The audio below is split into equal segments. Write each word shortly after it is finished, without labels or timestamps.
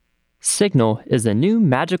Signal is a new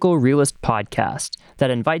magical realist podcast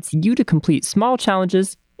that invites you to complete small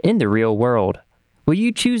challenges in the real world. Will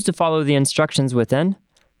you choose to follow the instructions within?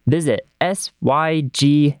 Visit sygnal.com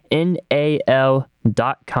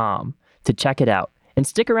to check it out, and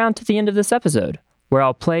stick around to the end of this episode, where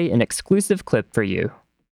I'll play an exclusive clip for you.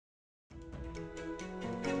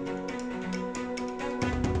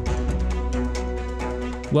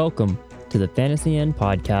 Welcome to the Fantasy Inn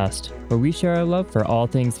podcast, where we share our love for all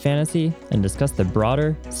things fantasy and discuss the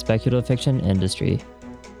broader speculative fiction industry.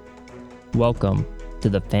 Welcome to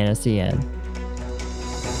the Fantasy Inn.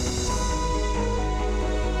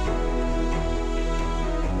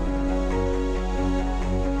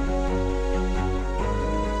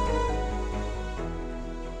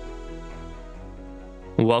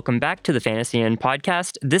 Welcome back to the Fantasy Inn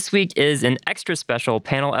podcast. This week is an extra special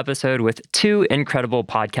panel episode with two incredible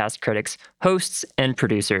podcast critics, hosts, and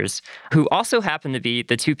producers, who also happen to be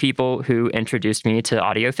the two people who introduced me to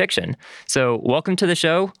audio fiction. So welcome to the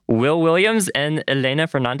show, Will Williams and Elena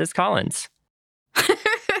Fernández Collins.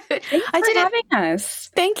 Thanks for having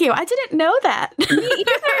us. Thank you. I didn't know that. Me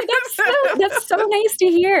either. That's so nice to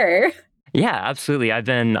hear. Yeah, absolutely. I've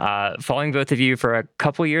been following both of you for a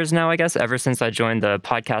couple years now, I guess, ever since I joined the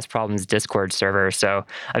Podcast Problems Discord server. So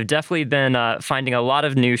I've definitely been finding a lot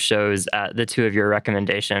of new shows at the two of your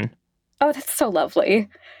recommendation. Oh, that's so lovely.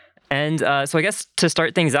 And so I guess to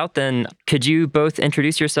start things out then, could you both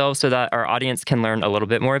introduce yourselves so that our audience can learn a little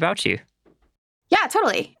bit more about you? Yeah,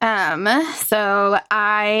 totally. So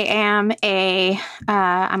I am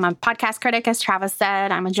I'm a podcast critic, as Travis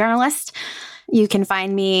said. I'm a journalist. You can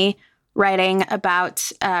find me writing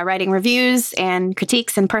reviews and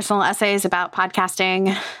critiques and personal essays about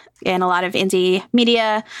podcasting in a lot of indie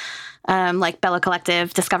media, like Bella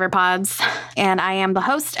Collective, Discover Pods. And I am the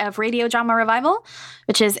host of Radio Drama Revival,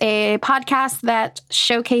 which is a podcast that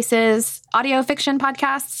showcases audio fiction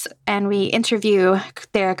podcasts, and we interview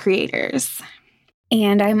their creators.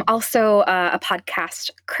 And I'm also a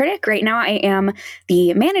podcast critic. Right now, I am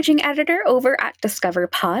the managing editor over at Discover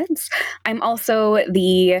Pods. I'm also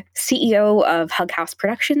the CEO of Hug House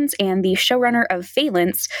Productions and the showrunner of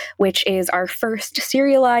Valence, which is our first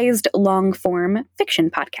serialized long-form fiction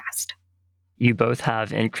podcast. You both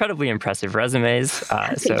have incredibly impressive resumes,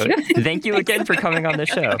 so thank you again for coming on the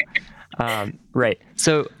show. Right.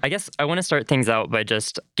 So I guess I want to start things out by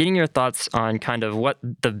just getting your thoughts on kind of what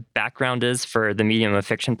the background is for the medium of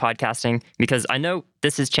fiction podcasting, because I know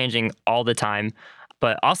this is changing all the time.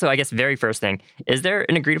 But also, I guess, very first thing, is there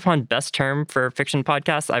an agreed upon best term for fiction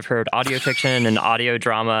podcasts? I've heard audio fiction and audio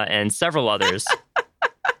drama and several others.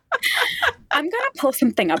 I'm going to pull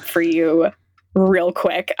something up for you real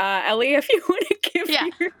quick. Ellie, if you want to give your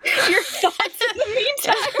thoughts in the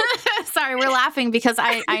meantime. Sorry, we're laughing because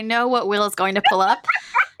I know what Will is going to pull up,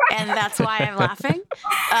 and that's why I'm laughing.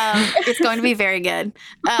 It's going to be very good.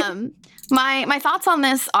 My thoughts on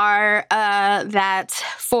this are that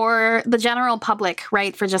for the general public,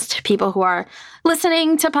 right, for just people who are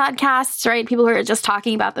listening to podcasts, right, people who are just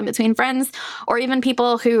talking about them between friends, or even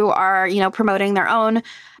people who are, promoting their own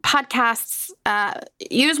podcasts,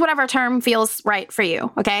 use whatever term feels right for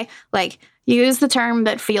you, okay? Like, use the term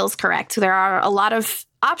that feels correct. There are a lot of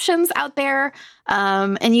options out there,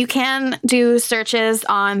 and you can do searches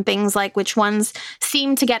on things like which ones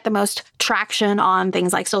seem to get the most traction on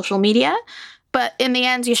things like social media. But in the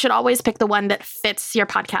end, you should always pick the one that fits your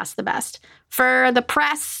podcast the best. For the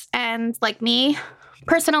press and like me,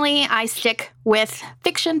 personally, I stick with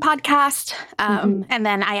fiction podcast, and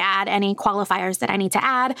then I add any qualifiers that I need to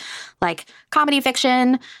add, like comedy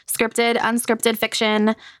fiction, scripted, unscripted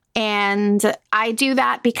fiction. And I do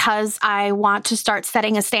that because I want to start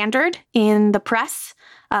setting a standard in the press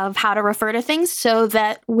of how to refer to things so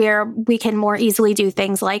that we can more easily do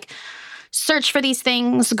things like search for these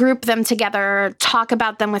things, group them together, talk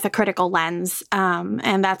about them with a critical lens.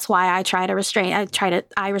 And that's why I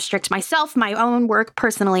restrict myself, my own work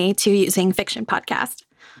personally, to using fiction podcast.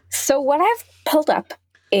 So what I've pulled up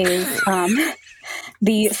is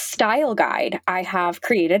the style guide I have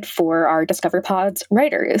created for our Discover Pods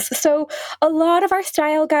writers. So a lot of our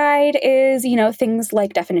style guide is, things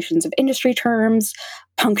like definitions of industry terms,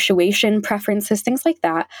 punctuation preferences, things like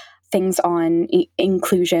that, things on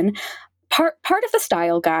inclusion. Part of the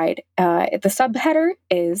style guide, the subheader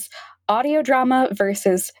is audio drama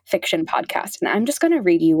versus fiction podcast. And I'm just going to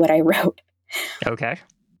read you what I wrote. Okay.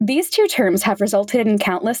 These two terms have resulted in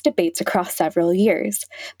countless debates across several years.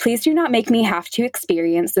 Please do not make me have to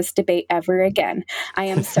experience this debate ever again. I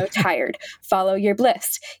am so tired. Follow your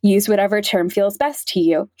bliss. Use whatever term feels best to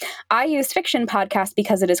you. I use fiction podcast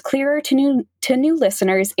because it is clearer to to new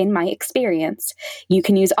listeners in my experience. You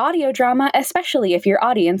can use audio drama, especially if your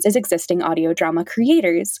audience is existing audio drama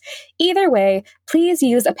creators. Either way, please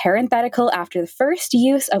use a parenthetical after the first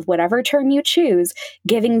use of whatever term you choose,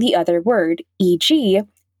 giving the other word, e.g.,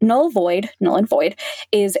 null and void,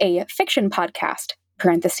 is a fiction podcast,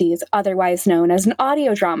 parentheses, otherwise known as an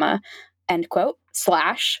audio drama, end quote,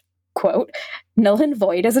 / quote, null and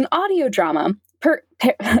void is an audio drama,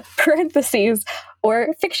 parentheses,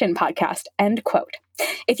 or fiction podcast, end quote.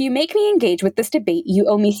 If you make me engage with this debate, you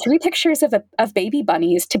owe me 3 pictures of baby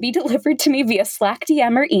bunnies to be delivered to me via Slack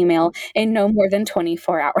DM or email in no more than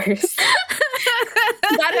 24 hours.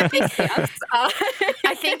 That makes sense.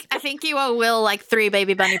 I think you owe Will like 3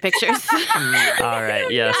 baby bunny pictures. All right.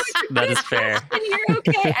 Yes, that is fair. And you're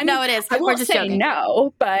okay. I mean, No, it is. I We're won't just say joking.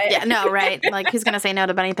 no, but Yeah, no, right. Like, who's going to say no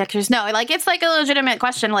to bunny pictures? No, like, it's like a legitimate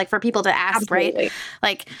question, like, for people to ask, absolutely. right?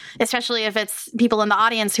 Like, especially if it's people in the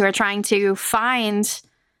audience who are trying to find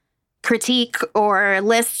critique or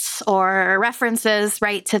lists or references,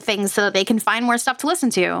 right, to things so that they can find more stuff to listen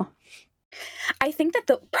to. I think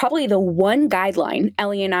that probably the one guideline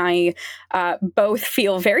Ellie and I both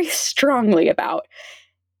feel very strongly about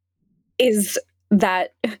is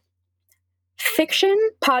that fiction,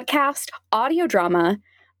 podcast, audio drama,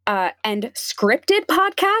 and scripted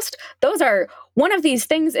podcast, those are, one of these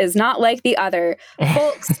things is not like the other.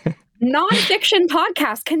 Folks, nonfiction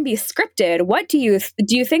podcast can be scripted. What do you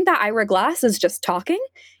think that Ira Glass is just talking?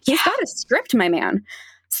 He's got a script, my man.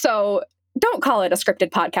 So don't call it a scripted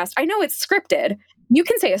podcast. I know it's scripted. You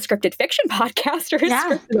can say a scripted fiction podcast or a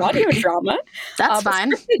scripted audio drama. That's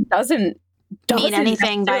fine. Scripted doesn't mean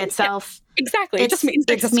anything by itself. Yeah, exactly. It just means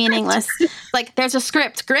it's meaninless. Like, there's a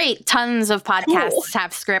script. Great. Tons of podcasts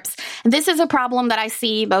have scripts. This is a problem that I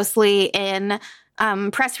see mostly in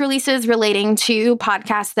press releases relating to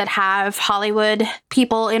podcasts that have Hollywood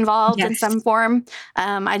people involved in some form.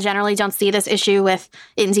 I generally don't see this issue with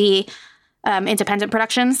indie independent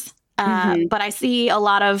productions. But I see a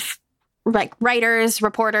lot of like writers,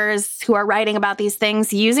 reporters who are writing about these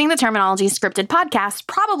things using the terminology scripted podcast,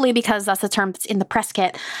 probably because that's the term that's in the press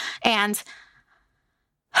kit. And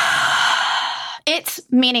it's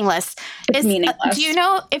meaningless. It's meaningless. Do you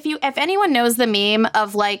know, if anyone knows the meme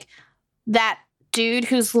of like that dude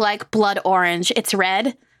who's like blood orange, it's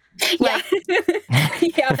red? Like,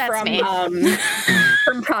 yeah, that's from me.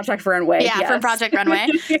 From Project Runway. Yeah, from Project Runway.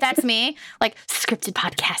 That's me. Like, scripted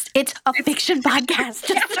podcast. It's a fiction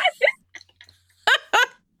podcast.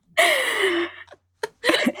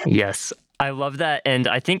 Yes, I love that. And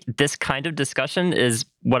I think this kind of discussion is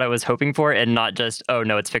what I was hoping for, and not just, oh,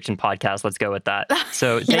 no, it's fiction podcast. Let's go with that.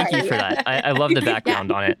 So thank you for that. I love the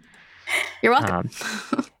background on it. You're welcome.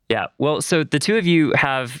 Yeah. Well, so the two of you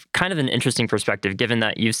have kind of an interesting perspective, given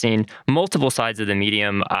that you've seen multiple sides of the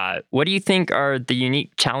medium. What do you think are the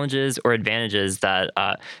unique challenges or advantages that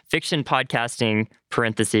fiction podcasting,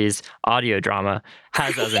 parentheses, audio drama,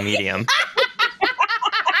 has as a medium?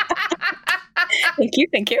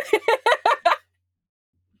 Thank you.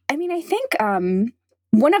 I mean, I think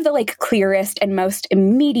one of the like clearest and most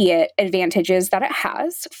immediate advantages that it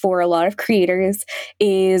has for a lot of creators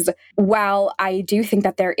is, while I do think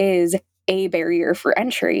that there is a barrier for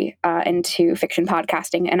entry into fiction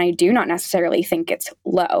podcasting, and I do not necessarily think it's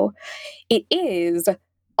low, it is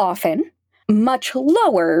often much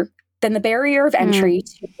lower than the barrier of entry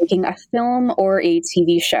to making a film or a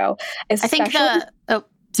TV show. Especially, I think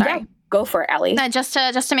sorry. Yeah, go for it, Ellie. Just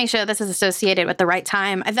to make sure this is associated with the right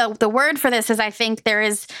time. The word for this is, I think there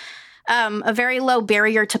is a very low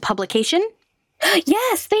barrier to publication.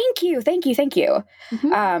 Yes, thank you.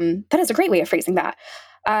 Mm-hmm. That is a great way of phrasing that.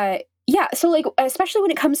 Yeah, so like, especially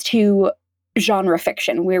when it comes to genre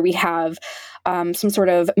fiction, where we have some sort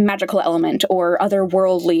of magical element or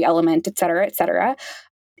otherworldly element, et cetera,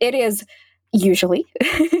 it is usually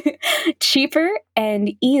cheaper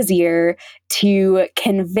and easier to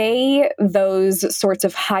convey those sorts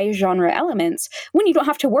of high genre elements when you don't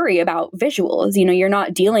have to worry about visuals. You know, you're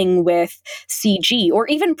not dealing with CG or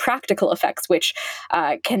even practical effects, which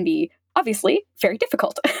can be obviously very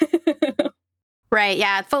difficult. Right.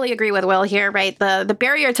 Yeah, I fully agree with Will here. Right. The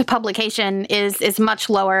barrier to publication is much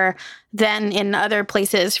lower than in other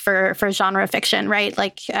places for genre fiction. Right.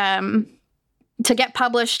 Like, to get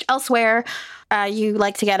published elsewhere, you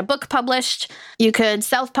like to get a book published. You could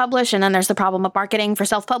self-publish, and then there's the problem of marketing for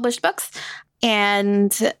self-published books.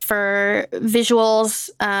 And for visuals,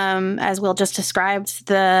 as Will just described,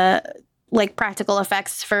 the like practical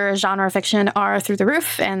effects for genre fiction are through the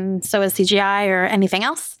roof, and so is CGI or anything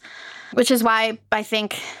else. Which is why I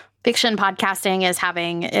think fiction podcasting is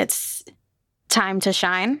having its time to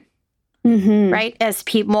shine. right? As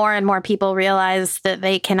more and more people realize that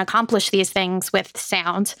they can accomplish these things with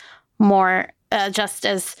sound more, just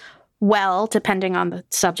as well, depending on the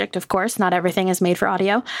subject, of course. Not everything is made for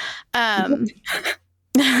audio. That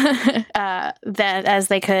as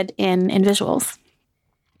they could in visuals.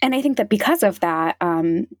 And I think that because of that,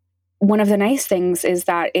 one of the nice things is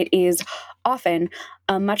that it is often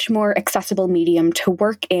a much more accessible medium to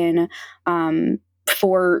work in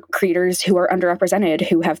for creators who are underrepresented,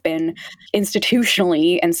 who have been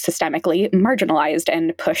institutionally and systemically marginalized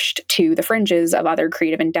and pushed to the fringes of other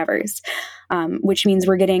creative endeavors, which means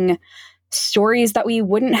we're getting stories that we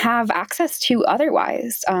wouldn't have access to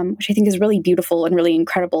otherwise, which I think is really beautiful and really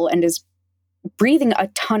incredible and is breathing a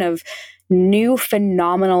ton of new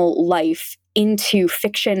phenomenal life into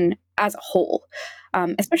fiction as a whole,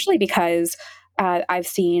 especially because I've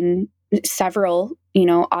seen several,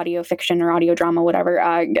 audio fiction or audio drama,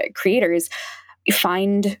 whatever, creators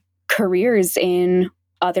find careers in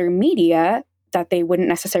other media that they wouldn't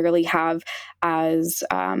necessarily have as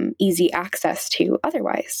easy access to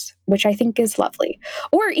otherwise, which I think is lovely.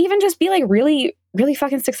 Or even just be like really, really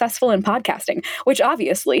fucking successful in podcasting, which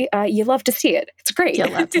obviously you love to see it. It's great. You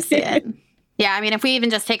love to see it. Yeah, I mean, if we even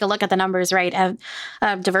just take a look at the numbers, right,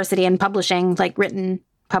 of diversity in publishing, like written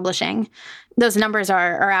publishing, those numbers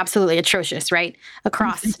are absolutely atrocious, right?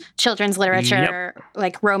 Across children's literature,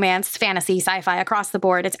 like romance, fantasy, sci-fi, across the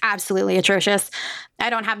board, it's absolutely atrocious.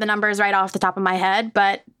 I don't have the numbers right off the top of my head,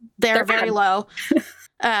 but they're very low.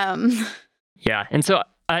 Yeah, and so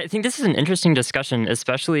I think this is an interesting discussion,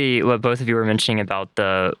 especially what both of you were mentioning about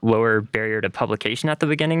the lower barrier to publication at the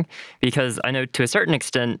beginning, because I know to a certain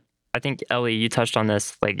extent, I think, Ellie, you touched on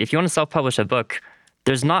this, like if you want to self-publish a book,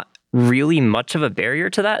 there's not really much of a barrier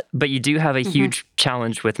to that, but you do have a huge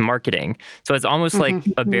challenge with marketing. So it's almost like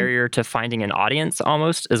a barrier to finding an audience,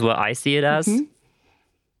 almost, is what I see it as.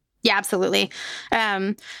 Yeah, absolutely.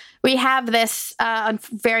 We have this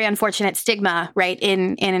very unfortunate stigma, right,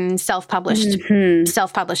 in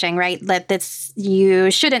self-publishing, right? That's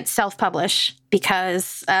you shouldn't self-publish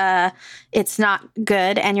because it's not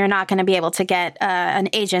good, and you're not going to be able to get an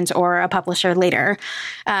agent or a publisher later,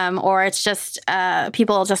 or it's just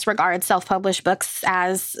people just regard self-published books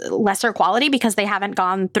as lesser quality because they haven't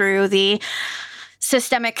gone through the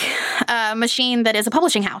systemic machine that is a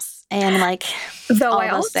publishing house. And like, though all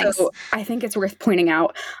I those also, things. I think it's worth pointing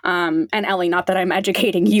out, and Ellie, not that I'm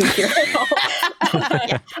educating you here at all,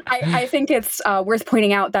 I think it's worth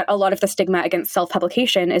pointing out that a lot of the stigma against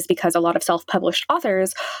self-publication is because a lot of self-published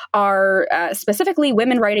authors are specifically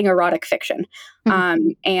women writing erotic fiction.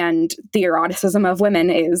 And the eroticism of women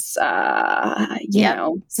is,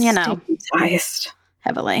 stigmatized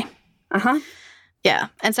Heavily. Yeah.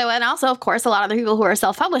 And also, of course, a lot of the people who are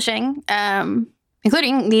self-publishing,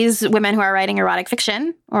 including these women who are writing erotic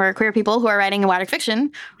fiction, or queer people who are writing erotic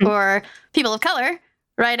fiction, or people of color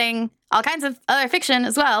writing all kinds of other fiction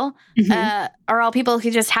as well, are all people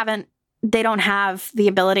who just they don't have the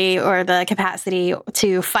ability or the capacity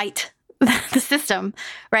to fight the system,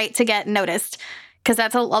 right, to get noticed, because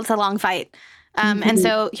that's a long fight. And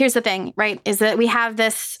so here's the thing, right, is that we have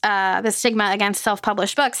this stigma against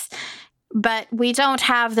self-published books, but we don't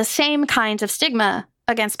have the same kind of stigma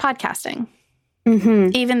against podcasting,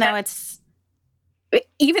 even though it's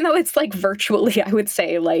like virtually, I would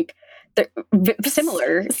say, like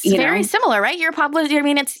similar. It's very similar, right? You're published. I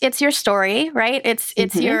mean, it's your story, right? It's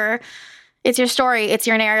your story, it's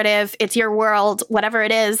your narrative, it's your world, whatever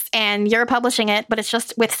it is, and you're publishing it, but it's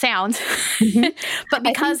just with sound. But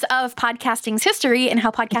because of podcasting's history and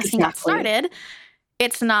how podcasting got started,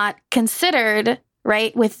 it's not considered.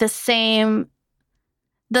 Right? With the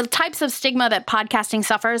types of stigma that podcasting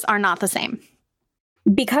suffers are not the same.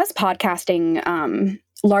 Because podcasting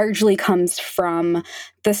largely comes from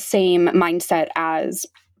the same mindset as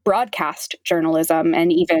broadcast journalism,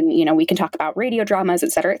 and even, we can talk about radio dramas,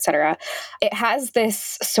 et cetera, et cetera. It has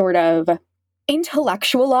this sort of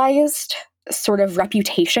intellectualized sort of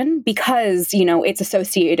reputation because, it's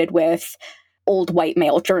associated with old white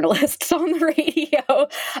male journalists on the radio,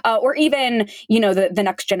 or even, the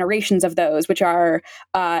next generations of those, which are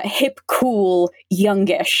hip, cool,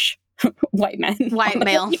 youngish white men. White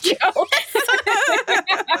male.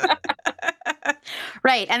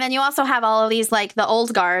 Right. And then you also have all of these, like the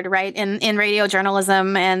old guard, right, in radio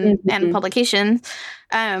journalism and publication,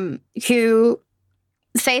 who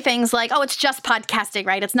say things like, oh, it's just podcasting,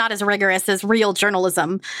 right? It's not as rigorous as real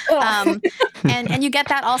journalism. And you get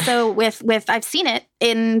that also with I've seen it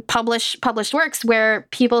in published works where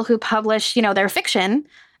people who publish, their fiction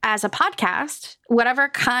as a podcast, whatever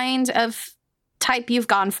kind of type you've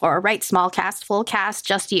gone for, right? Small cast, full cast,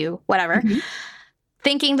 just you, whatever.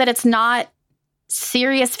 thinking that it's not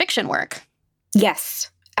serious fiction work.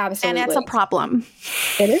 Yes, absolutely. And that's a problem.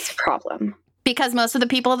 It is a problem. Because most of the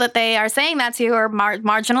people that they are saying that to are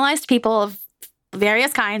marginalized people of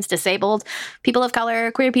various kinds, disabled, people of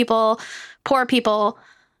color, queer people, poor people,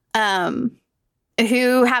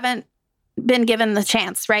 who haven't been given the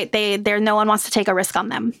chance, right? No one wants to take a risk on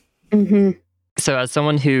them. Mm-hmm. So as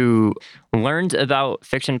someone who learned about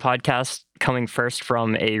fiction podcasts coming first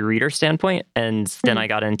from a reader standpoint, and then I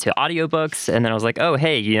got into audiobooks, and then I was like, oh,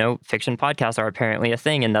 hey, fiction podcasts are apparently a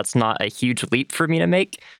thing, and that's not a huge leap for me to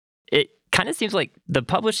make. It kind of seems like the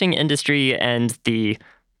publishing industry and the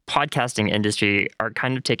podcasting industry are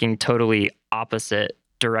kind of taking totally opposite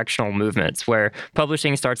directional movements, where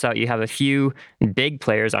publishing starts out, you have a few big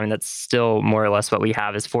players. I mean, that's still more or less what we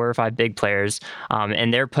have is 4 or 5 big players,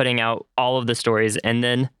 and they're putting out all of the stories, and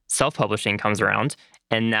then self-publishing comes around,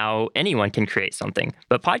 and now anyone can create something.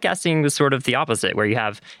 But podcasting was sort of the opposite, where you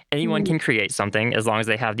have anyone can create something as long as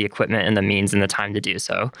they have the equipment and the means and the time to do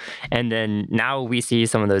so. And then now we see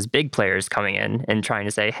some of those big players coming in and trying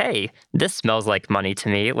to say, hey, this smells like money to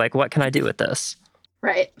me. Like, what can I do with this?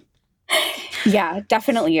 Right. Yeah,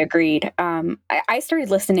 definitely agreed. I started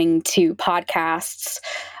listening to podcasts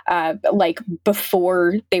like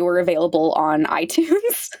before they were available on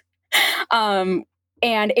iTunes.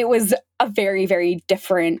 And it was a very, very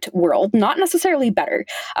different world, not necessarily better.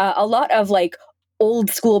 A lot of like old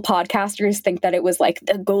school podcasters think that it was like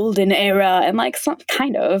the golden era and like some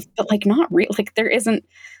kind of, but like not real. Like there isn't,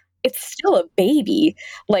 it's still a baby.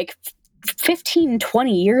 Like 15,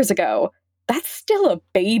 20 years ago, that's still a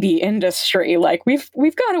baby industry. Like we've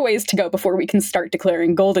got a ways to go before we can start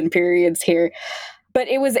declaring golden periods here. But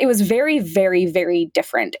it was very, very, very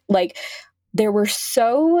different. Like there were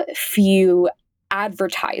so few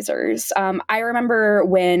advertisers. I remember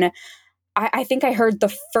when I think I heard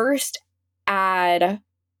the first ad,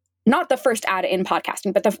 not the first ad in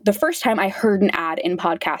podcasting, but the first time I heard an ad in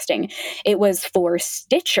podcasting, it was for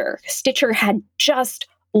Stitcher. Stitcher had just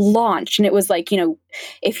launched, and it was like,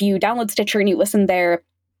 if you download Stitcher and you listen there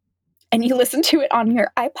and you listen to it on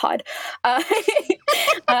your iPod,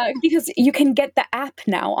 because you can get the app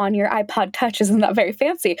now on your iPod Touch. Isn't that very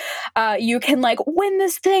fancy? You can like win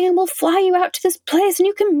this thing and we'll fly you out to this place and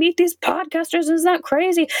you can meet these podcasters. Isn't that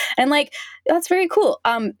crazy? And like, that's very cool.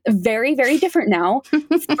 Very, very different now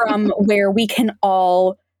from where we can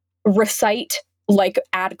all recite like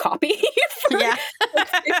ad copy for Yeah. like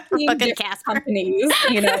 15 different companies.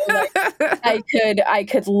 Like, I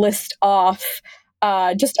could list off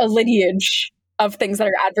just a lineage of things that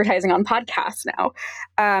are advertising on podcasts now.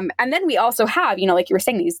 And then we also have, like you were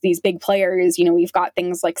saying, these big players. We've got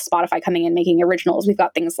things like Spotify coming in making originals. We've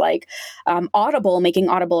got things like Audible making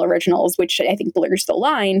Audible originals, which I think blurs the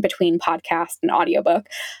line between podcast and audiobook.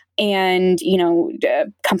 And,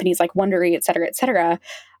 companies like Wondery, et cetera, et cetera.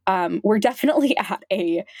 We're definitely at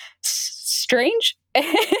a strange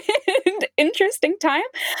and interesting time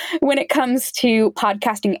when it comes to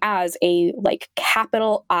podcasting as a like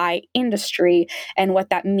capital I industry and what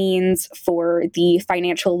that means for the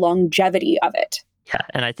financial longevity of it. Yeah,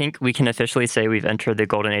 and I think we can officially say we've entered the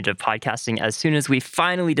golden age of podcasting as soon as we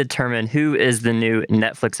finally determine who is the new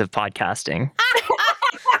Netflix of podcasting.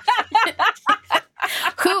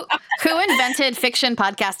 Who invented fiction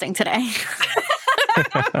podcasting today?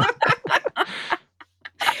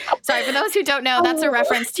 Sorry, for those who don't know, that's a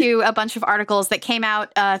reference to a bunch of articles that came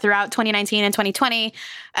out throughout 2019 and 2020,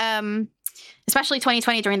 especially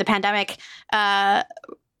 2020 during the pandemic,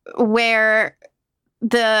 where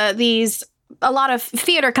a lot of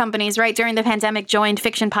theater companies, right, during the pandemic joined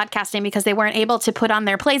fiction podcasting because they weren't able to put on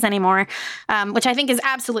their plays anymore, which I think is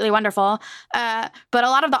absolutely wonderful. But a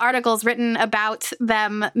lot of the articles written about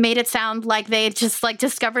them made it sound like they just like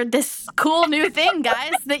discovered this cool new thing,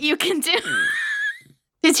 guys, that you can do.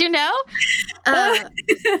 Did you know? And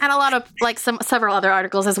a lot of like several other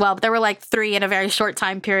articles as well. But there were like 3 in a very short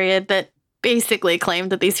time period that basically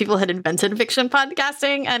claimed that these people had invented fiction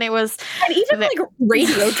podcasting, and it was even like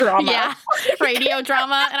radio drama. Yeah, radio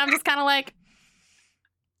drama, and I'm just kind of like,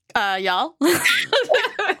 y'all.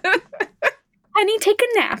 Honey, take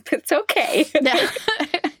a nap. It's okay. Yeah.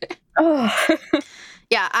 Oh.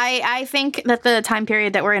 Yeah, I think that the time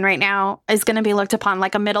period that we're in right now is going to be looked upon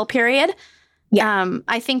like a middle period. Yeah.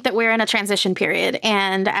 I think that we're in a transition period.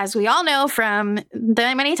 And as we all know from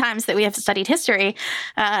the many times that we have studied history,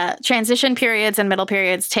 transition periods and middle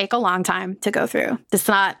periods take a long time to go through. It's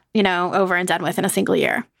not, over and done with in a single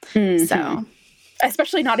year. Mm-hmm. So,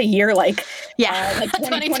 especially not a year like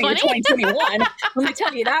 2020 or 2021. Let me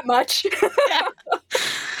tell you that much.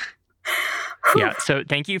 Yeah. So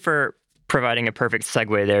thank you for providing a perfect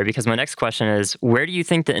segue there, because my next question is, where do you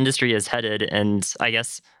think the industry is headed? And I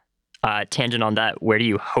guess tangent on that, where do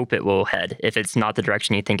you hope it will head if it's not the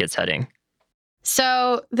direction you think it's heading?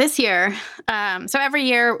 So this year, so every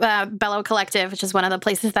year, Bellow Collective, which is one of the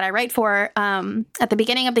places that I write for, at the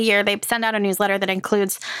beginning of the year, they send out a newsletter that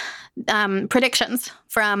includes predictions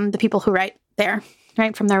from the people who write there,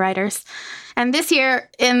 right, from their writers. And this year,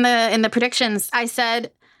 in the predictions, I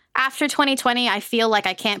said, after 2020, I feel like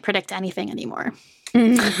I can't predict anything anymore.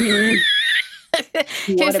 Mm-hmm.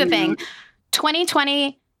 Here's the thing.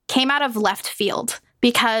 2020 came out of left field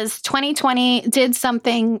because 2020 did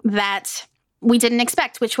something that we didn't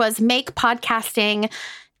expect, which was make podcasting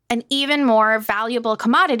an even more valuable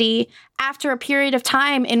commodity after a period of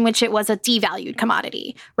time in which it was a devalued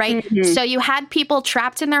commodity, right? Mm-hmm. So you had people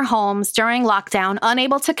trapped in their homes during lockdown,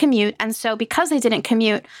 unable to commute. And so because they didn't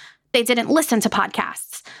commute, they didn't listen to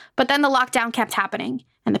podcasts. But then the lockdown kept happening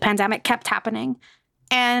and the pandemic kept happening.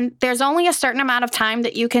 And there's only a certain amount of time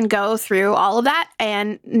that you can go through all of that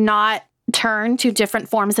and not turn to different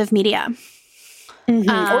forms of media. Mm-hmm.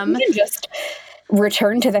 Or you can just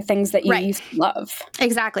return to the things that you used to love.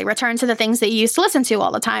 Exactly. Return to the things that you used to listen to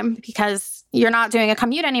all the time because you're not doing a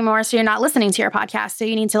commute anymore. So you're not listening to your podcast. So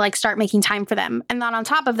you need to start making time for them. And then on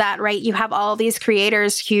top of that, right, you have all these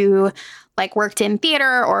creators who worked in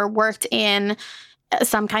theater or worked in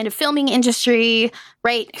some kind of filming industry,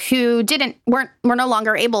 right, who were no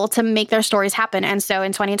longer able to make their stories happen. And so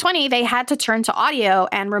in 2020, they had to turn to audio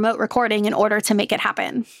and remote recording in order to make it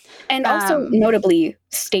happen. And also notably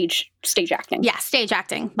stage acting. Yeah, stage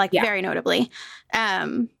acting, very notably.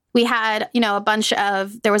 We had, a bunch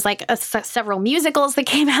of, there was several musicals that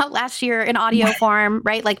came out last year in audio form,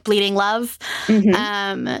 right? Like Bleeding Love.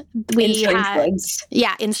 Mm-hmm. We in Strange had, Woods.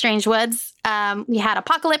 Yeah, in Strange Woods. We had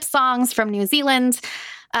Apocalypse Songs from New Zealand,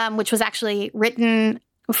 which was actually written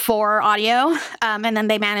for audio. And then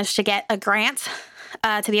they managed to get a grant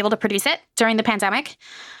to be able to produce it during the pandemic.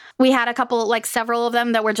 We had a couple, several of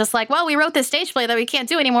them that were just well, we wrote this stage play that we can't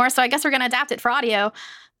do anymore, so I guess we're going to adapt it for audio.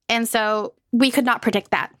 And so we could not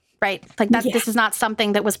predict that. Right. This is not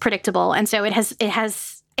something that was predictable. And so it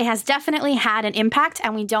has definitely had an impact,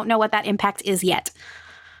 and we don't know what that impact is yet.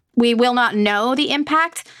 We will not know the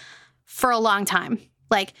impact for a long time.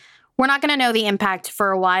 We're not going to know the impact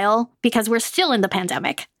for a while because we're still in the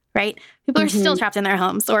pandemic, right? People are still trapped in their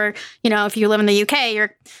homes. Or, if you live in the UK,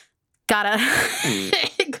 you're got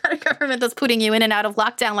a government that's putting you in and out of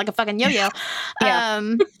lockdown like a fucking yo-yo. Yeah.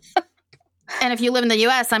 And if you live in the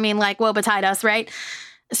US, woe betide us, right?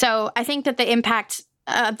 So I think that the impact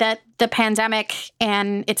that the pandemic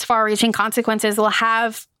and its far-reaching consequences will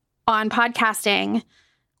have on podcasting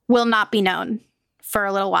will not be known for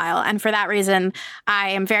a little while. And for that reason,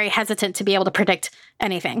 I am very hesitant to be able to predict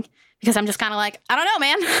anything because I'm just kind of I don't know,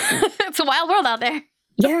 man. It's a wild world out there.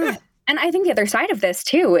 Yeah. And I think the other side of this,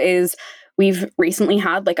 too, is we've recently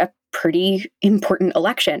had a pretty important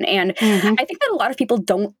election. And I think that a lot of people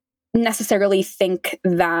don't necessarily think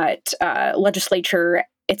that legislature,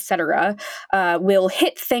 etc., will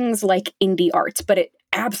hit things like indie arts, but it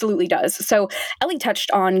absolutely does. So Ellie touched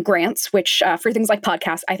on grants, which for things like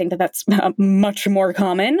podcasts, I think that's much more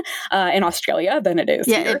common in Australia than it is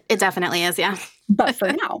here. It definitely is, yeah. But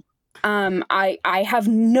for now, I have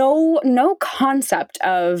no concept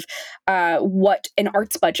of what an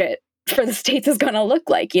arts budget for the States is going to look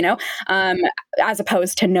like, as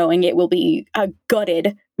opposed to knowing it will be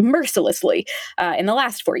gutted mercilessly in the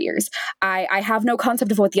last 4 years. I have no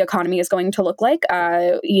concept of what the economy is going to look like.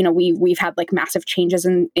 We've had massive changes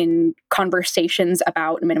in conversations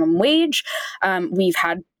about minimum wage. We've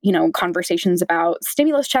had, conversations about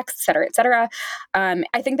stimulus checks, et cetera, et cetera.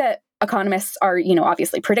 I think that economists are,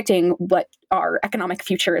 obviously predicting what our economic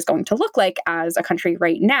future is going to look like as a country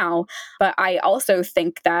right now. But I also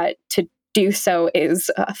think that to do so is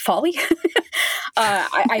folly.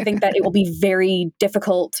 I think that it will be very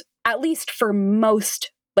difficult, at least for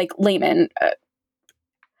most laymen.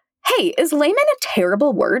 Hey, is layman a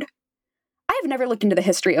terrible word? I have never looked into the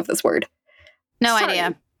history of this word. No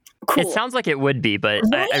idea. Cool. It sounds like it would be, but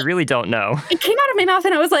I really don't know. It came out of my mouth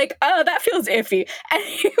and I was like, oh, that feels iffy.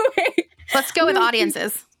 Anyway. Let's go with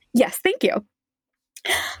audiences. Yes, thank you.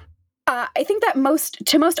 I think that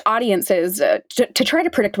most audiences, to try to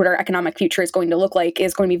predict what our economic future is going to look like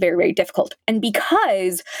is going to be very, very difficult. And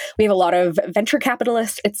because we have a lot of venture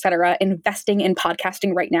capitalists, et cetera, investing in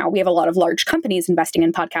podcasting right now, we have a lot of large companies investing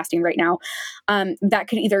in podcasting right now, that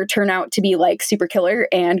could either turn out to be super killer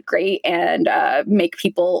and great and make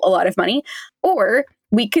people a lot of money, or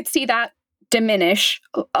we could see that diminish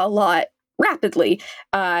a lot rapidly,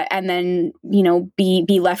 and then,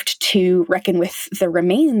 be left to reckon with the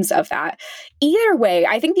remains of that. Either way,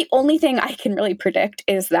 I think the only thing I can really predict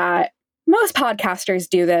is that most podcasters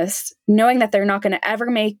do this knowing that they're not going to ever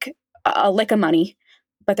make a lick of money,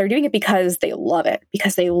 but they're doing it because they love it,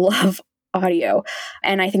 because they love audio.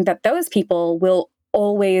 And I think that those people will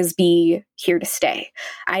always be here to stay.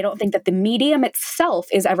 I don't think that the medium itself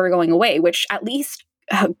is ever going away, which at least,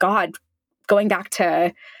 going back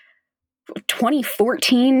to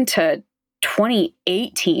 2014 to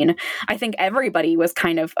 2018, I think everybody was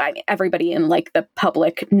everybody in like the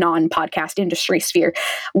public non-podcast industry sphere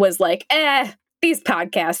was like, these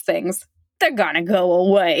podcast things, they're gonna go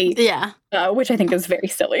away. Yeah. Which I think is very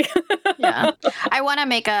silly. Yeah. I want to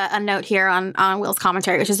make a note here on Will's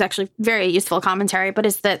commentary, which is actually very useful commentary, but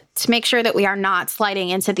is that to make sure that we are not sliding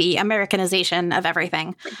into the Americanization of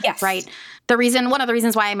everything. Yes. Right. One of the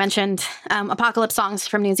reasons why I mentioned apocalypse songs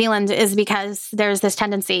from New Zealand is because there's this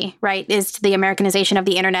tendency, right, is to the Americanization of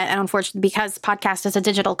the internet. And unfortunately, because podcast is a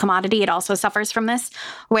digital commodity, it also suffers from this,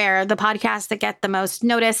 where the podcasts that get the most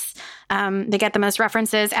notice, they get the most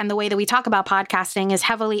references, and the way that we talk about podcasting is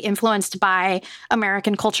heavily influenced by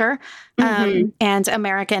American culture and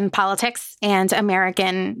American politics and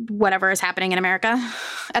American whatever is happening in America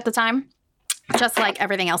at the time, just like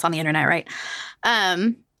everything else on the internet, right?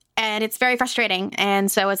 And it's very frustrating.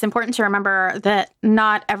 And so it's important to remember that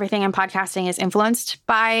not everything in podcasting is influenced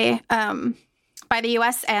by the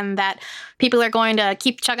U.S. and that people are going to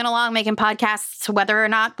keep chugging along making podcasts, whether or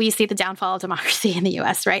not we see the downfall of democracy in the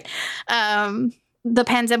U.S., right?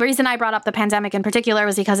 The reason I brought up the pandemic in particular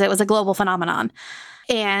was because it was a global phenomenon.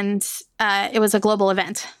 And it was a global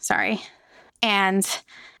event, and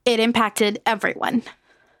it impacted everyone.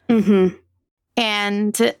 Mm-hmm.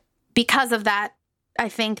 And because of that, I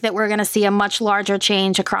think that we're going to see a much larger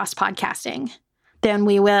change across podcasting than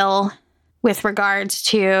we will with regards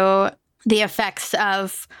to the effects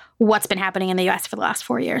of what's been happening in the U.S. for the last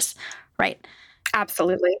 4 years, right?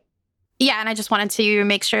 Absolutely. Yeah, and I just wanted to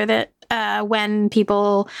make sure that when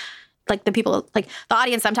people, like the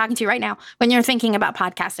audience I'm talking to right now, when you're thinking about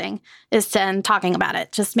podcasting and talking about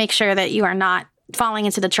it, just make sure that you are not falling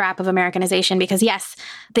into the trap of Americanization, because yes,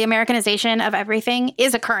 the Americanization of everything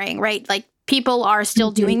is occurring, right? Like people are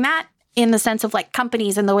still doing that in the sense of like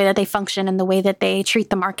companies and the way that they function and the way that they treat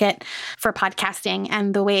the market for podcasting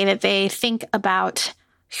and the way that they think about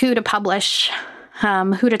who to publish,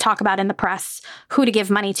 who to talk about in the press, who to give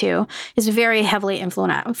money to, is very heavily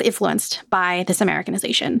influenced by this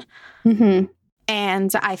Americanization. Mm-hmm.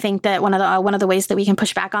 And I think that one of the ways that we can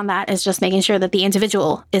push back on that is just making sure that the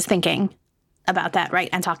individual is thinking about that, right,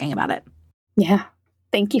 and talking about it. Yeah.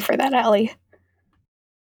 Thank you for that, Ellie.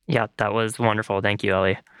 Yeah, that was wonderful. Thank you,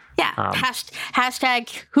 Ellie. Yeah.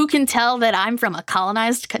 Hashtag who can tell that I'm from a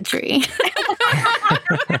colonized country?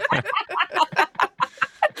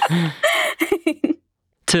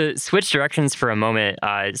 To switch directions for a moment,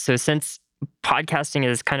 so since podcasting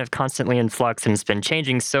is kind of constantly in flux and it's been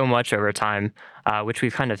changing so much over time, which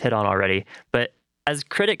we've kind of hit on already, but as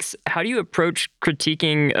critics, how do you approach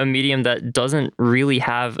critiquing a medium that doesn't really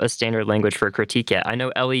have a standard language for critique yet? I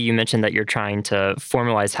know, Ellie, you mentioned that you're trying to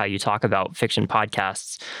formalize how you talk about fiction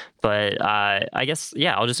podcasts, but I guess,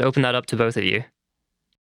 I'll just open that up to both of you.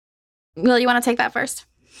 Will, you want to take that first?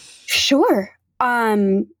 Sure. I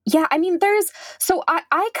mean,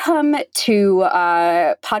 I come to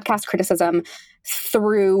podcast criticism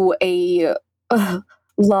through a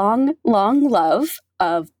long love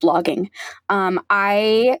of blogging.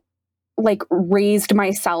 I raised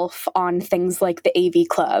myself on things like the AV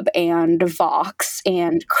Club and Vox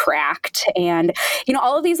and Cracked and,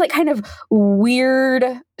 all of these kind of weird,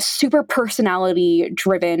 super personality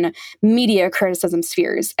driven media criticism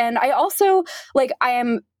spheres. And I also I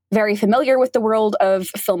am very familiar with the world of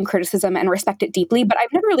film criticism and respect it deeply, but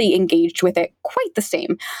I've never really engaged with it quite the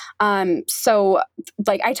same. So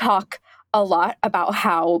I talk a lot about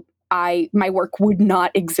how my work would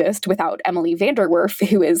not exist without Emily Vanderwerf,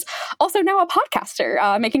 who is also now a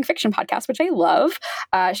podcaster, making fiction podcasts, which I love.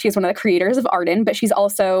 She is one of the creators of Arden, but she's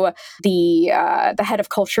also the head of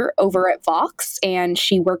culture over at Vox, and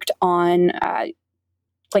she worked on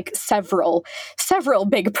several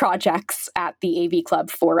big projects at the AV Club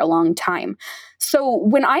for a long time. So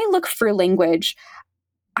when I look for language,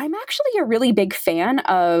 I'm actually a really big fan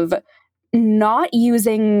of not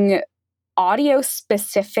using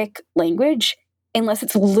audio-specific language unless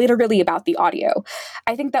it's literally about the audio.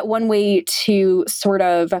 I think that one way to sort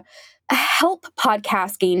of help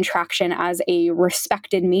podcasts gain traction as a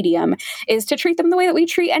respected medium is to treat them the way that we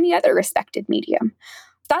treat any other respected medium.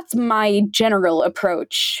 That's my general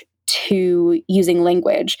approach to using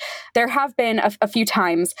language. There have been a few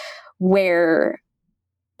times where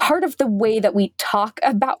part of the way that we talk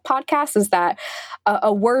about podcasts is that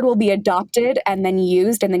a word will be adopted and then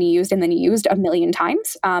used and then used and then used a million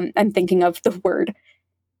times. I'm thinking of the word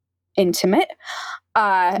intimate.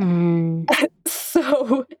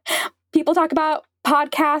 So people talk about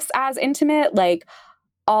podcasts as intimate, like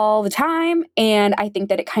all the time. And I think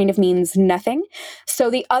that it kind of means nothing.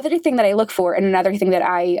 So the other thing that I look for, and another thing that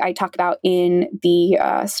I talk about in the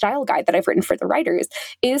style guide that I've written for the writers,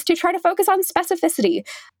 is to try to focus on specificity.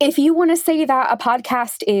 If you want to say that a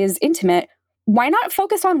podcast is intimate, why not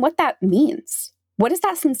focus on what that means? What is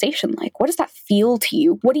that sensation like? What does that feel to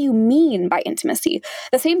you? What do you mean by intimacy?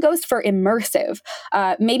 The same goes for immersive.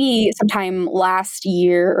 Maybe sometime last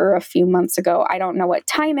year or a few months ago, I don't know what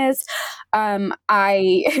time is,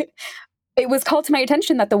 it was called to my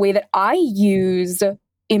attention that the way that I use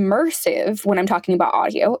immersive when I'm talking about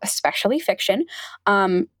audio, especially fiction,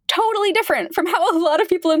 totally different from how a lot of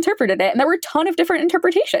people interpreted it. And there were a ton of different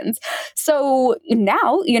interpretations. So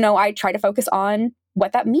now, I try to focus on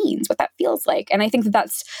what that means, what that feels like. And I think that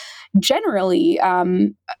that's generally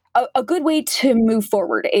a good way to move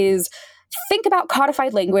forward is think about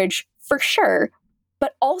codified language for sure,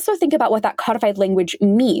 but also think about what that codified language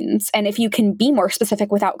means. And if you can be more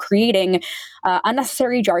specific without creating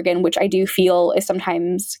unnecessary jargon, which I do feel is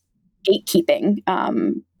sometimes gatekeeping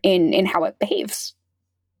in how it behaves.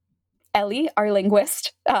 Ellie, our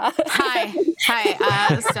linguist. Hi.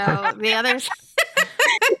 So the others...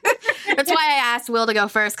 That's why I asked Will to go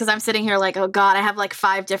first, because I'm sitting here like, oh God, I have like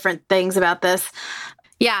 5 different things about this.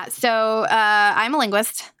 Yeah, so I'm a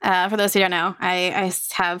linguist. For those who don't know, I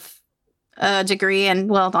have a degree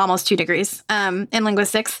almost 2 degrees in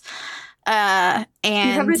linguistics. And you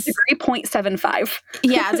have a degree 0.75.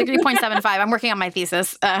 Yeah, a degree 0.75. I'm working on my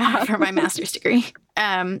thesis for my master's degree.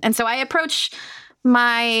 And so I approach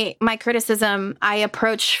my criticism, I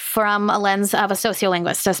approach from a lens of a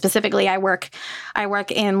sociolinguist. So specifically, I work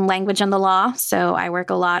in language and the law. So I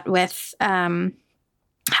work a lot with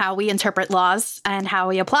how we interpret laws and how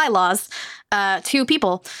we apply laws to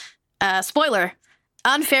people. Spoiler,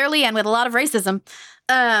 unfairly and with a lot of racism.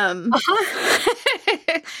 But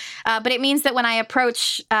it means that when I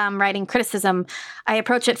approach writing criticism, I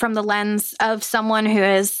approach it from the lens of someone who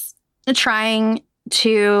is trying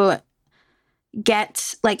to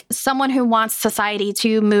get, like, someone who wants society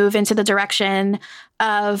to move into the direction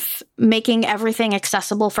of making everything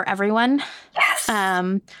accessible for everyone. Yes.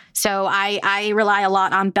 So I rely a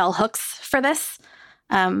lot on bell hooks for this.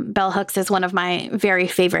 Bell hooks is one of my very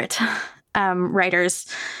favorite writers.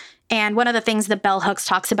 And one of the things that bell hooks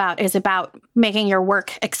talks about is about making your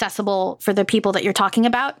work accessible for the people that you're talking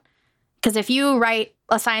about. Because if you write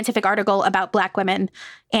a scientific article about Black women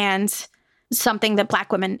and something that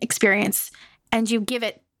Black women experience, and you give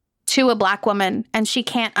it to a Black woman and she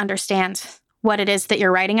can't understand what it is that you're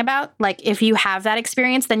writing about, like, if you have that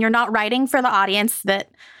experience, then you're not writing for the audience that,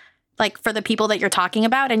 like, for the people that you're talking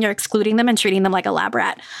about, and you're excluding them and treating them like a lab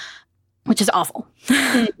rat, which is awful.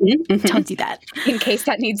 Don't do that. In case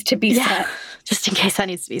that needs to be said. Just in case that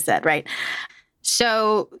needs to be said, right?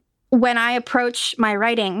 So when I approach my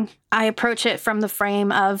writing, I approach it from the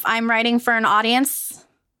frame of I'm writing for an audience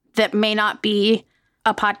that may not be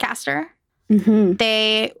a podcaster. Mm-hmm.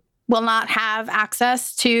 They will not have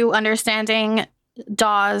access to understanding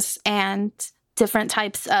DAWs and different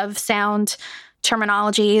types of sound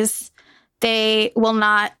terminologies. They will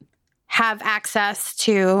not have access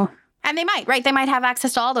to, and they might, right? They might have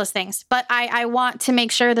access to all those things. But I want to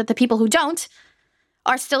make sure that the people who don't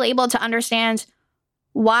are still able to understand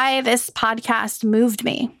why this podcast moved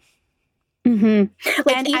me. Mm-hmm.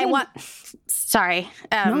 Like, and even... I want, sorry.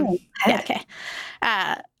 No, yeah, okay.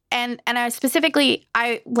 And I specifically,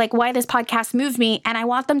 I like why this podcast moved me, and I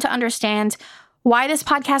want them to understand why this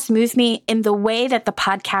podcast moved me in the way that the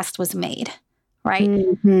podcast was made, right?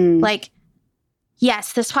 Mm-hmm. Like,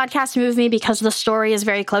 yes, this podcast moved me because the story is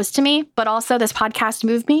very close to me, but also this podcast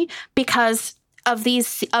moved me because of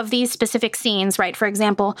these specific scenes, right? For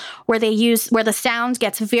example, where the sound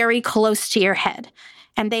gets very close to your head,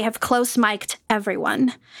 and they have close mic'd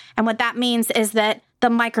everyone. And what that means is that the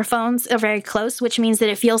microphones are very close, which means that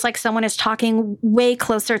it feels like someone is talking way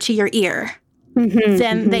closer to your ear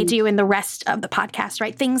than they do in the rest of the podcast,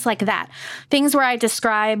 right? Things like that. Things where I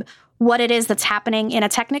describe what it is that's happening in a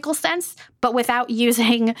technical sense, but without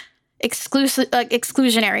using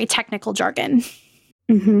exclusionary technical jargon.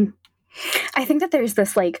 Mm-hmm. I think that there's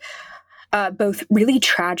this, like, both really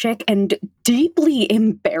tragic and deeply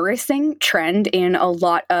embarrassing trend in a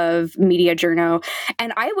lot of media journo.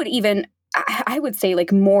 And I would say,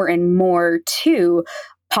 like, more and more too,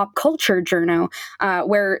 pop culture journal,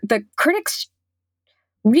 where the critics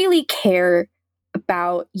really care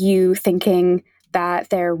about you thinking that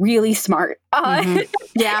they're really smart.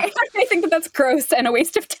 Yeah. I think that's gross and a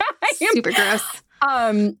waste of time. Super gross.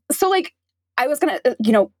 So like, I was going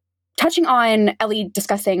to, touching on Ellie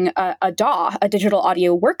discussing a DAW, a digital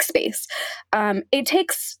audio workspace. It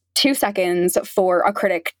takes 2 seconds for a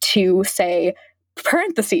critic to say,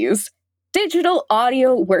 parentheses, digital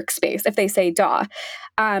audio workspace, if they say DAW.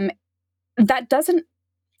 That doesn't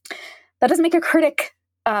make a critic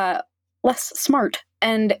less smart.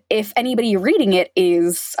 And if anybody reading it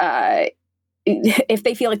is, if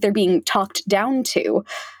they feel like they're being talked down to,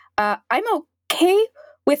 I'm okay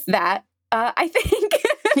with that. I think.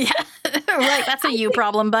 Yeah, right. That's a you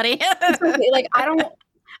problem, buddy. Like, I don't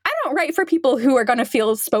write for people who are going to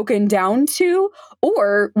feel spoken down to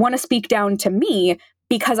or want to speak down to me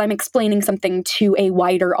because I'm explaining something to a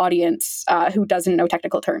wider audience who doesn't know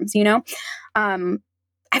technical terms,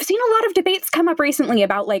 I've seen a lot of debates come up recently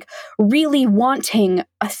about like really wanting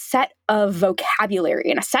a set of vocabulary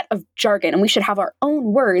and a set of jargon, and we should have our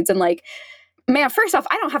own words. And like, man, first off,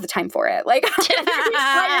 I don't have the time for it. Like,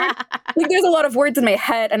 like there's a lot of words in my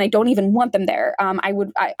head, and I don't even want them there. I'm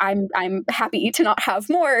happy to not have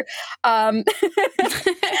more. And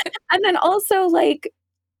then also, like,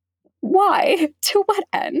 why? To what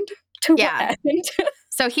end? To what end?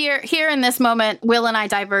 So here in this moment, Will and I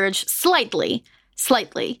diverge slightly.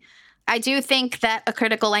 I do think that a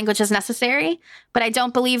critical language is necessary, but I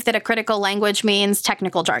don't believe that a critical language means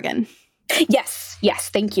technical jargon. Yes.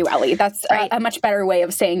 Thank you, Ellie. That's right. a much better way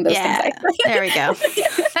of saying those things. There we go.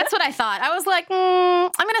 That's what I thought. I was like,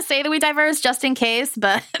 I'm going to say that we diverge just in case,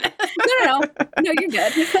 but no, you're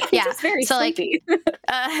good. Yeah. Just very sleepy.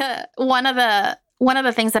 One of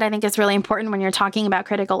the things that I think is really important when you're talking about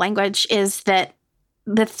critical language is that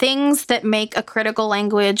the things that make a critical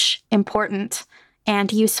language important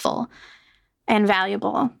and useful and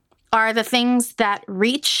valuable are the things that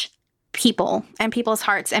reach people and people's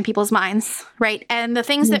hearts and people's minds, right? And the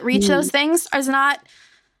things that reach those things it's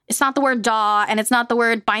not the word DAW, and it's not the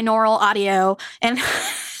word binaural audio, and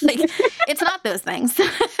like it's not those things.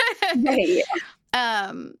 Right.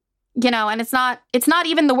 And it's not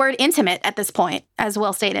even the word intimate at this point, as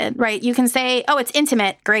Will stated, right? You can say, oh, it's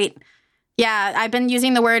intimate, great. Yeah, I've been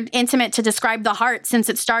using the word intimate to describe the heart since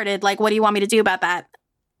it started. Like, what do you want me to do about that?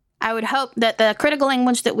 I would hope that the critical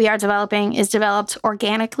language that we are developing is developed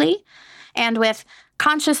organically and with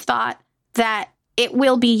conscious thought that it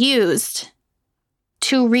will be used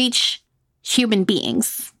to reach human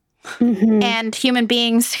beings. And human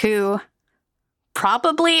beings who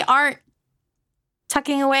probably aren't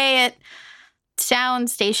tucking away at sound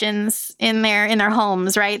stations in their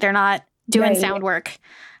homes, right? They're not doing sound work.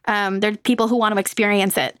 They're people who want to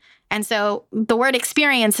experience it. And so the word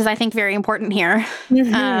experience is, I think, very important here,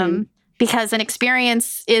 because an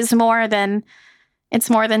experience is more than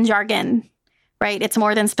jargon, right? It's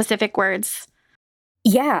more than specific words.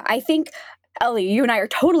 Yeah, I think, Ellie, you and I are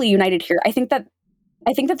totally united here. I think that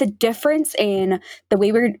the difference in the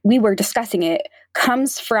way we were discussing it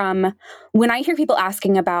comes from when I hear people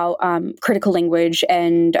asking about critical language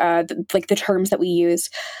and the terms that we use.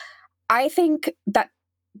 I think that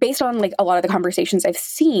based on like a lot of the conversations I've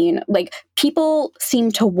seen, like people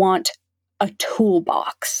seem to want a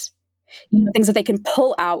toolbox, things that they can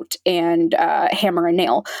pull out and hammer a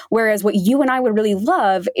nail. Whereas what you and I would really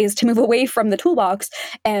love is to move away from the toolbox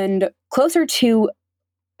and closer to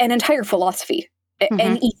an entire philosophy,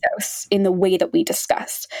 an ethos in the way that we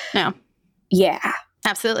discuss. Yeah.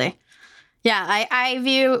 Absolutely. Yeah, I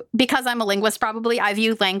view, because I'm a linguist probably, I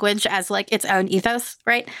view language as like its own ethos,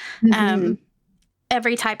 right?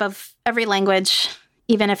 Every language,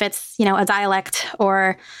 even if it's, a dialect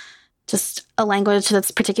or just a language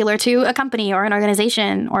that's particular to a company or an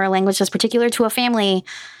organization or a language that's particular to a family,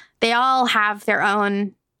 they all have their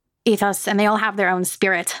own ethos and they all have their own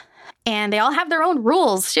spirit and they all have their own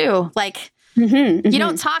rules too. Like, you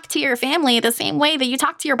don't talk to your family the same way that you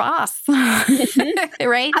talk to your boss,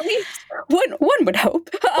 right? At least one would hope.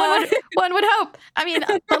 One would hope. I mean,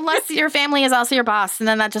 unless your family is also your boss, and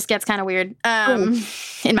then that just gets kind of weird.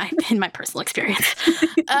 In my personal experience,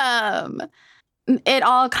 it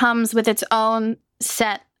all comes with its own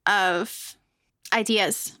set of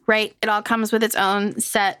ideas, right? It all comes with its own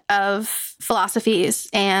set of philosophies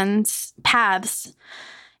and paths,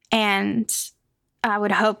 and I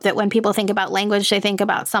would hope that when people think about language, they think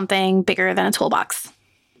about something bigger than a toolbox.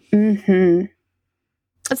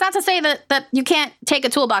 It's not to say that you can't take a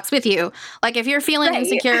toolbox with you. Like if you're feeling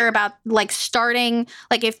insecure about like starting,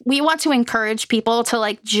 like if we want to encourage people to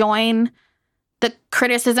like join the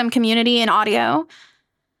criticism community in audio,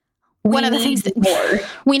 one of the things that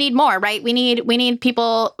we need more, right? We need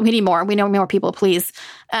people. We need more. We know more people, please.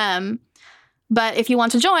 But if you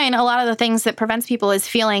want to join, a lot of the things that prevents people is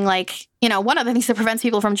feeling like, one of the things that prevents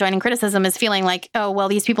people from joining criticism is feeling like, oh, well,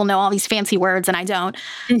 these people know all these fancy words and I don't.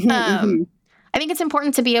 I think it's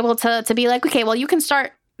important to be able to be like, okay, well, you can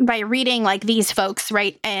start by reading like these folks,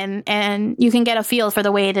 right? And you can get a feel for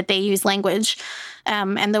the way that they use language,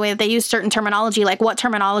 and the way that they use certain terminology, like what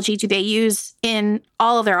terminology do they use in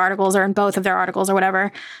all of their articles or in both of their articles or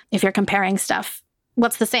whatever. If you're comparing stuff,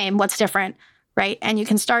 what's the same, what's different, right? And you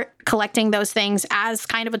can start collecting those things as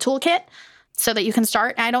kind of a toolkit so that you can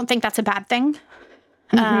start. I don't think that's a bad thing.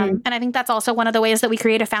 And I think that's also one of the ways that we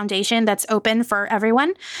create a foundation that's open for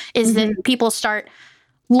everyone is that people start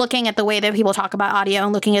looking at the way that people talk about audio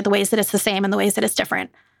and looking at the ways that it's the same and the ways that it's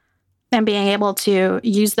different and being able to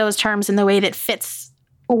use those terms in the way that fits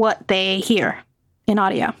what they hear in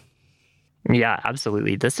audio. Yeah,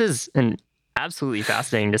 absolutely. This is an absolutely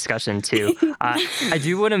fascinating discussion too. I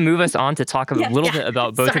do want to move us on to talk a little bit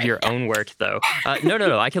about both of your own work though.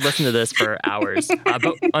 No. I could listen to this for hours, but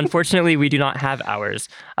unfortunately we do not have hours.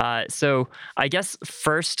 So I guess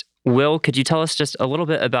first, Will, could you tell us just a little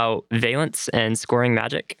bit about Valence and Scoring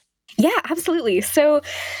Magic? Yeah, absolutely. So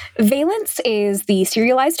Valence is the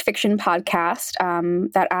serialized fiction podcast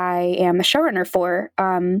that I am the showrunner for,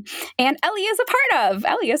 and Ellie is a part of.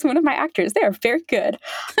 Ellie is one of my actors. They are very good.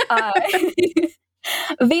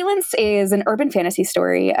 Valence is an urban fantasy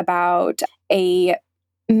story about a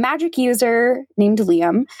magic user named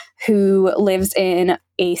Liam who lives in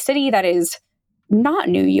a city that is not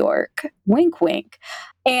New York. Wink, wink.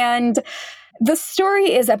 And the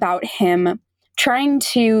story is about him trying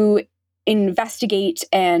to investigate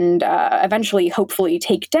and eventually, hopefully,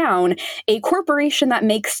 take down a corporation that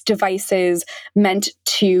makes devices meant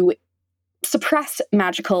to suppress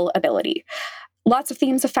magical ability. Lots of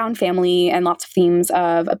themes of found family and lots of themes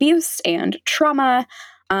of abuse and trauma.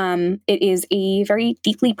 It is a very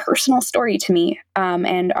deeply personal story to me.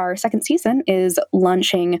 And our second season is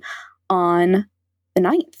launching on the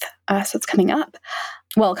 9th. So it's coming up.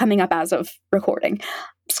 Well, coming up as of recording.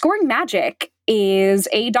 Scoring Magic is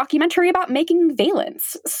a documentary about making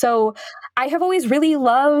Valence. So I have always really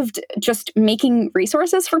loved just making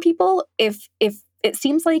resources for people. If it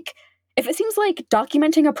seems like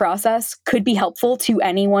documenting a process could be helpful to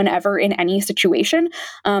anyone ever in any situation,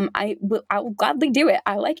 I will gladly do it.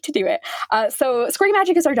 I like to do it. So Scoring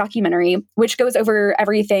Magic is our documentary, which goes over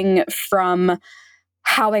everything from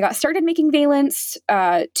how I got started making Valence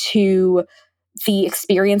to the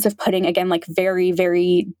experience of putting, again, like very,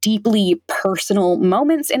 very deeply personal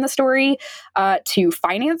moments in the story, to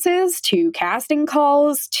finances, to casting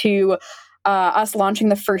calls, to us launching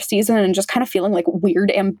the first season and just kind of feeling like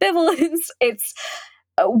weird ambivalence.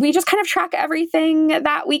 We just kind of track everything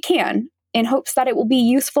that we can in hopes that it will be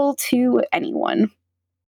useful to anyone.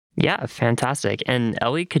 Yeah, fantastic. And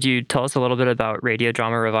Ellie, could you tell us a little bit about Radio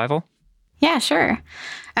Drama Revival? Yeah, sure.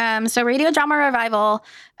 So Radio Drama Revival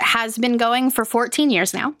has been going for 14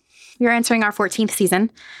 years now. We're entering our 14th season.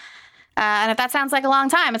 And if that sounds like a long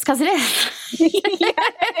time, it's because it is.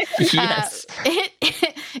 Yes.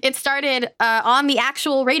 It started on the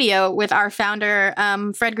actual radio with our founder,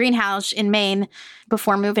 Fred Greenhouse in Maine,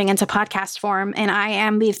 before moving into podcast form. And I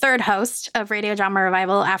am the third host of Radio Drama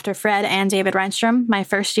Revival after Fred and David Reinstrom. My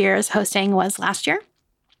first year's hosting was last year.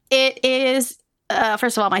 It is...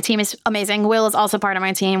 first of all, my team is amazing. Will is also part of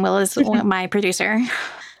my team. Will is my producer.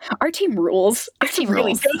 Our team rules. Our team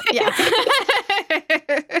really rules. Yeah.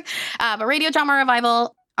 But Radio Drama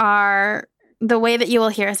Revival are the way that you will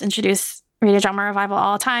hear us introduce Radio Drama Revival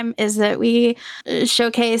all the time is that we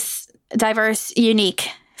showcase diverse, unique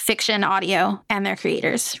fiction audio and their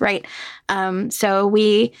creators, right? So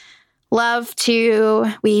we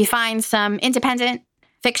find some independent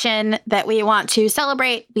fiction that we want to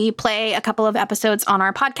celebrate. We play a couple of episodes on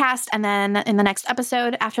our podcast, and then in the next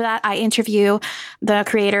episode after that, I interview the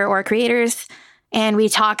creator or creators, and we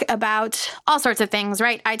talk about all sorts of things,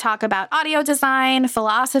 right? I talk about audio design,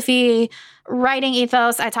 philosophy, writing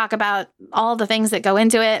ethos. I talk about all the things that go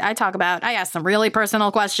into it. I ask some really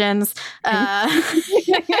personal questions.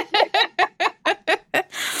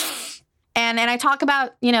 And I talk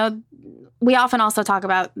about, we often also talk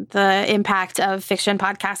about the impact of fiction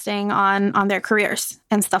podcasting on their careers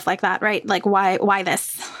and stuff like that, right? Like why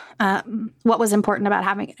this? What was important about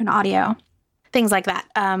having an audio? Things like that.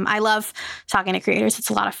 I love talking to creators. It's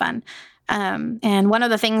a lot of fun. And one of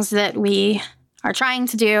the things that we are trying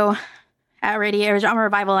to do at Radio Drama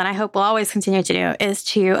Revival, and I hope we'll always continue to do, is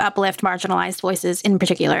to uplift marginalized voices in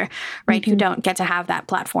particular, right? Who don't get to have that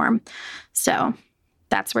platform. So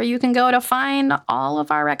that's where you can go to find all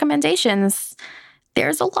of our recommendations.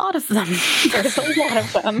 There's a lot of them. There's a lot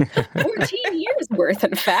of them. 14 years worth,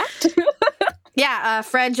 in fact. Yeah,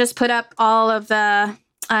 Fred just put up all of the...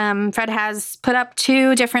 Fred has put up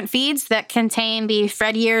 2 different feeds that contain the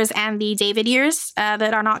Fred years and the David years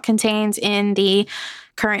that are not contained in the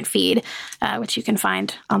current feed, which you can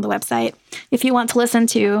find on the website if you want to listen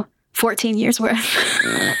to 14 years worth.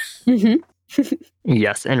 Mm-hmm.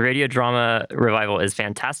 Yes, and Radio Drama Revival is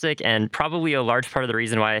fantastic, and probably a large part of the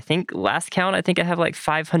reason why I think last count, I think I have like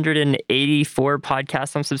 584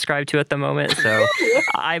 podcasts I'm subscribed to at the moment, so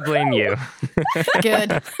I blame you.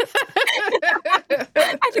 Good.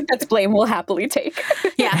 I think that's blame we'll happily take.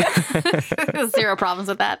 Yeah. 0 problems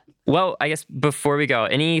with that. Well, I guess before we go,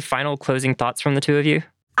 any final closing thoughts from the two of you?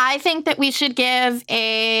 I think that we should give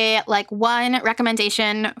one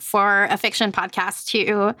recommendation for a fiction podcast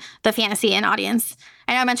to the Fantasy Inn audience.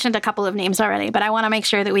 I know I mentioned a couple of names already, but I want to make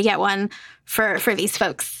sure that we get one for these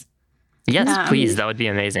folks. Yes, please. That would be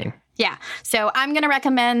amazing. Yeah. So I'm going to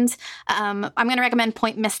recommend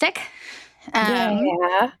Point Mystic.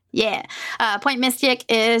 Yeah. Point Mystic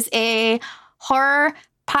is a horror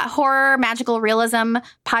magical realism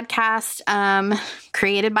podcast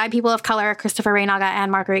created by people of color, Christopher Reynaga and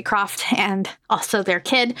Marguerite Croft, and also their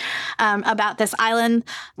kid, about this island,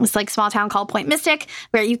 this like small town called Point Mystic,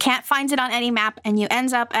 where you can't find it on any map, and you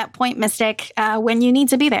end up at Point Mystic when you need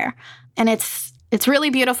to be there. And it's really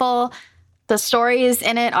beautiful. The stories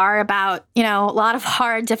in it are about, a lot of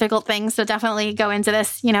hard, difficult things. So definitely go into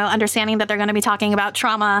this, understanding that they're going to be talking about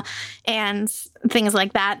trauma and things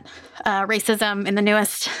like that. Racism in the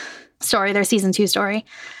newest story, their season 2 story.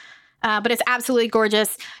 But it's absolutely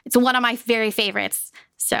gorgeous. It's one of my very favorites.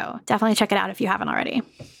 So definitely check it out if you haven't already.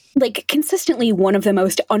 Like, consistently one of the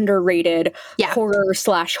most underrated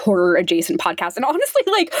horror adjacent podcasts. And honestly,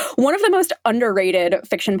 like, one of the most underrated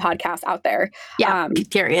fiction podcasts out there. Yeah,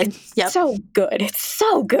 period. Yep. So good. It's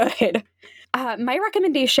so good. My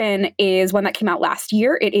recommendation is one that came out last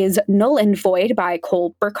year. It is Null and Void by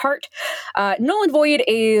Cole Burkhart. Null and Void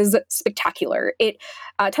is spectacular. It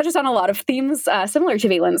touches on a lot of themes similar to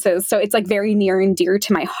Valence's, so it's like very near and dear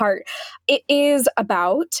to my heart. It is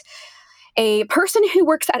about a person who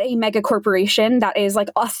works at a mega corporation that is like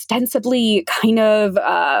ostensibly kind of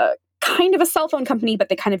a cell phone company, but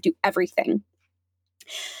they kind of do everything.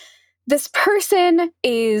 This person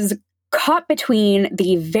is caught between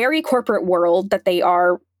the very corporate world that they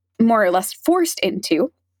are more or less forced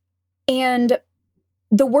into and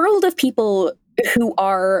the world of people who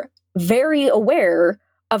are very aware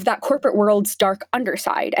of that corporate world's dark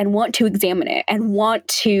underside and want to examine it and want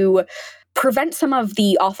to prevent some of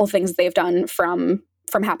the awful things they've done from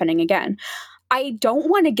happening again. I don't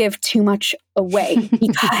want to give too much away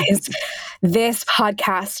because this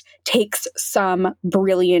podcast takes some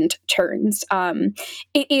brilliant turns.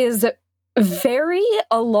 It is very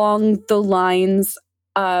along the lines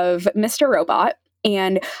of Mr. Robot,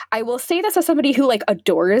 and I will say this as somebody who like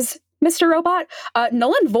adores Mr. Robot.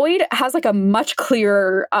 Null and Void has like a much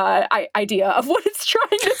clearer idea of what it's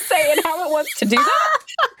trying to say and how it wants to do that.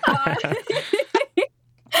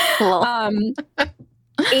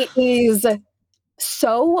 It is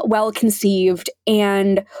so well conceived,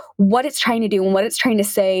 and what it's trying to do and what it's trying to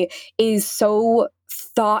say is so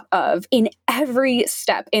thought of in every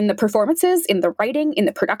step, in the performances, in the writing, in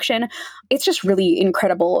the production. It's just really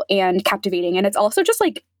incredible and captivating, and it's also just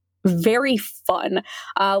like very fun.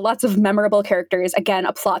 Lots of memorable characters. Again,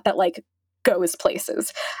 a plot that like goes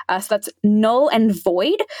places. So that's Null and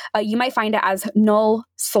Void. You might find it as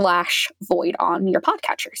Null/Void on your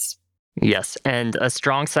podcatchers. Yes, and a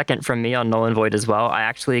strong second from me on Null and Void as well. I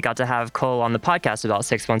actually got to have Cole on the podcast about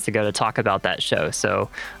 6 months ago to talk about that show. So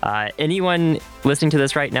anyone listening to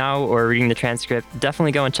this right now or reading the transcript,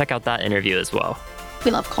 definitely go and check out that interview as well.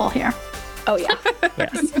 We love Cole here. Oh, yeah.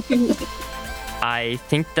 Yes. I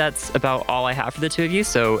think that's about all I have for the two of you.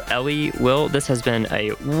 So Ellie, Will, this has been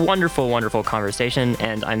a wonderful, wonderful conversation.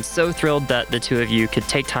 And I'm so thrilled that the two of you could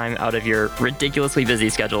take time out of your ridiculously busy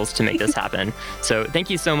schedules to make this happen. So thank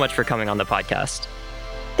you so much for coming on the podcast.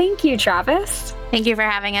 Thank you, Travis. Thank you for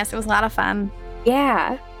having us. It was a lot of fun.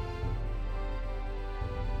 Yeah.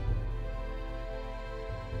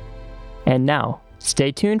 And now,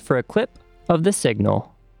 stay tuned for a clip of The Signal.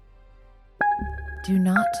 Do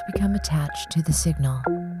not become attached to the signal,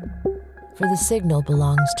 for the signal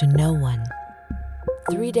belongs to no one.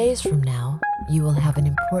 3 days from now, you will have an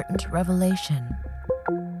important revelation.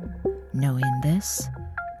 Knowing this,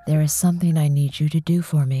 there is something I need you to do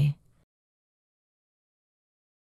for me.